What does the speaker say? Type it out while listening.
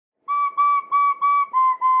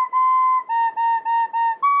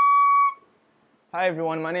Hi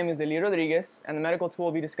everyone, my name is Hely Rodriguez, and the medical tool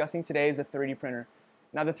we'll be discussing today is a 3D printer.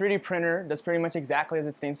 Now the 3D printer does pretty much exactly as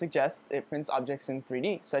its name suggests. It prints objects in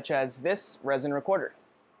 3D, such as this resin recorder.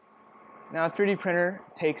 Now a 3D printer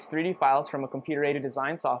takes 3D files from a computer-aided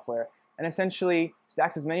design software and essentially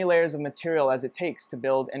stacks as many layers of material as it takes to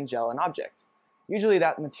build and gel an object. Usually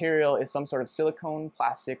that material is some sort of silicone,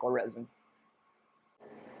 plastic, or resin.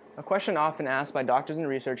 A question often asked by doctors and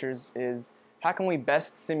researchers is, how can we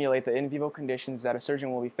best simulate the in vivo conditions that a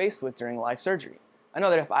surgeon will be faced with during live surgery? I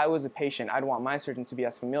know that if I was a patient, I'd want my surgeon to be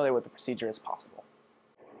as familiar with the procedure as possible.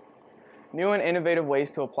 New and innovative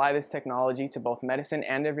ways to apply this technology to both medicine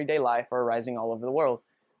and everyday life are arising all over the world.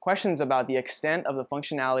 Questions about the extent of the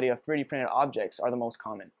functionality of 3D printed objects are the most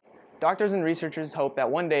common. Doctors and researchers hope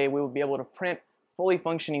that one day we will be able to print fully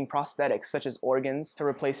functioning prosthetics such as organs to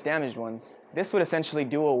replace damaged ones. This would essentially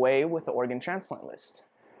do away with the organ transplant list.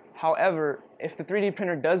 However, if the 3D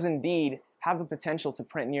printer does indeed have the potential to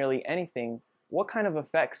print nearly anything, what kind of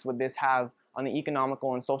effects would this have on the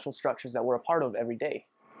economical and social structures that we're a part of every day?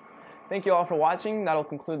 Thank you all for watching. That'll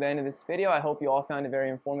conclude the end of this video. I hope you all found it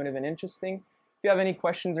very informative and interesting. If you have any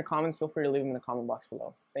questions or comments, feel free to leave them in the comment box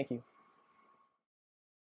below. Thank you.